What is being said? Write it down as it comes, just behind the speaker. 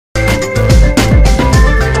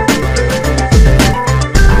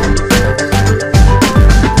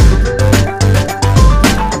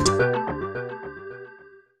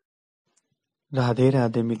राधे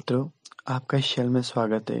राधे मित्रों, आपका इस चैनल में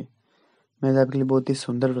स्वागत है। मैं आपके लिए बहुत ही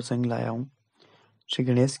सुंदर प्रसंग लाया हूँ। श्री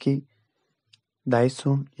गणेश की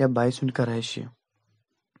दाईसूंड या बाईसूंड का रहस्य।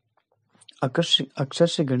 अक्सर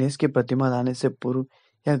श्री गणेश की प्रतिमा लाने से पूर्व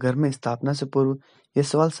या घर में स्थापना से पूर्व यह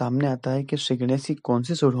सवाल सामने आता है कि श्री गणेश की कौन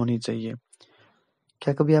सी सूंड होनी चाहिए।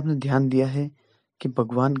 क्या कभी आपने ध्यान दिया है कि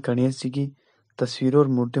भगवान गणेश जी की तस्वीरों और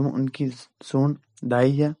मूर्तियों में उनकी सूंड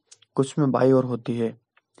दाई या कुछ में बाई ओर होती है।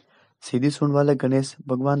 सीधी सूंड वाले गणेश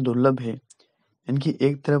भगवान दुर्लभ है। इनकी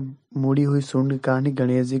एक तरफ मुड़ी हुई सूंड के कारण ही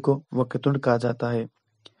गणेश जी को वक्रतुंड कहा जाता है।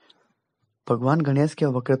 भगवान गणेश के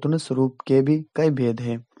वक्रतुंड स्वरूप के भी कई भेद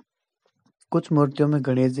हैं। कुछ मूर्तियों में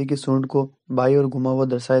गणेश जी की सूंड को बाईं ओर घुमा हुआ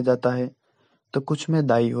दर्शाया जाता है, तो कुछ में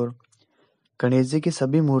दाईं ओर। गणेश जी की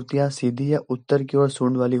सभी मूर्तियां सीधी या उत्तर की ओर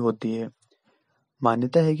सूंड वाली होती है।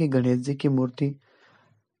 मान्यता है कि गणेश जी की मूर्ति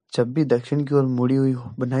जब भी दक्षिण की ओर मुड़ी हुई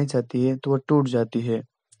बनाई जाती है तो वह टूट जाती है।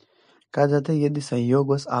 कहा जाता है यदि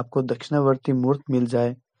संयोगवश आपको दक्षिणावर्ती मूर्ति मिल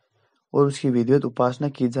जाए और उसकी विधिवत उपासना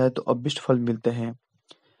की जाए तो अभिष्ट फल मिलते हैं।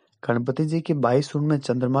 गणपति जी की बाईं सूंड में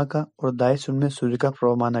चंद्रमा का और दाईं सूंड में सूर्य का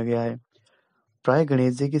प्रभाव माना गया है। प्राय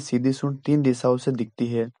गणेश जी की सीधी सूंड 3 दिशाओं से दिखती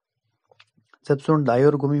है। जब सूंड दाईं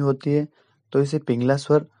ओर घूमी होती है तो इसे पिंगला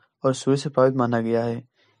स्वर और सूर्य से प्रभावित माना गया है।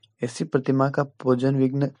 ऐसी प्रतिमा का पूजन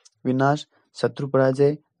विघ्न विनाश, शत्रु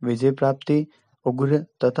पराजय, विजय प्राप्ति, उग्र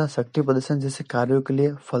तथा शक्ति प्रदर्शन जैसे कार्यों के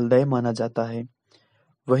लिए फलदायी माना जाता है।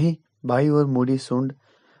 वहीं बाईं ओर मुड़ी सूंड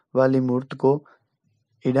वाली मूर्ति को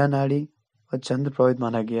ईड़ा नाड़ी और चंद्र प्रभावित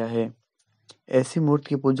माना गया है। ऐसी मूर्ति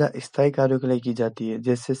की पूजा स्थायी कार्यों के लिए की जाती है,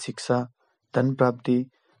 जैसे शिक्षा, धन प्राप्ति,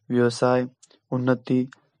 व्यवसाय, उन्नति,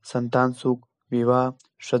 संतान सुख, विवाह,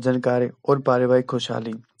 सृजन कार्य और पारिवारिक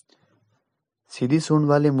खुशहाली। सीधी सूंड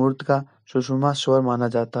वाली मूर्ति का सुषुम्ना स्वर माना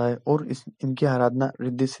जाता है और इनकी आराधना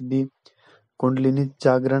रिद्धि सिद्धि, कुंडलिनी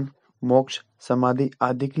जागरण, मोक्ष, समाधि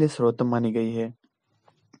आदि के लिए सर्वोत्तम मानी गई है।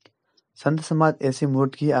 संत समाज ऐसी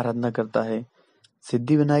मूर्ति की आराधना करता है।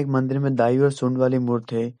 सिद्धि विनायक मंदिर में दाई और सूंड वाली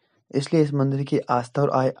मूर्ति है, इसलिए इस मंदिर की आस्था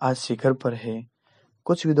और आय आज शिखर पर है।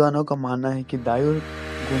 कुछ विद्वानों का मानना है कि दाई और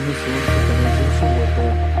घूमी सूंड से गणेश जी शुभ होते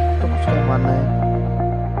हैं, तो कुछ का मानना है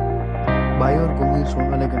बाई और घूमी सूंड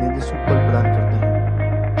वाले गणेश जी शुभ फल प्रदान करते हैं।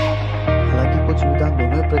 हालांकि कुछ विद्वान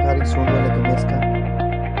दोनों प्रकार की सूंड वाले गणेश का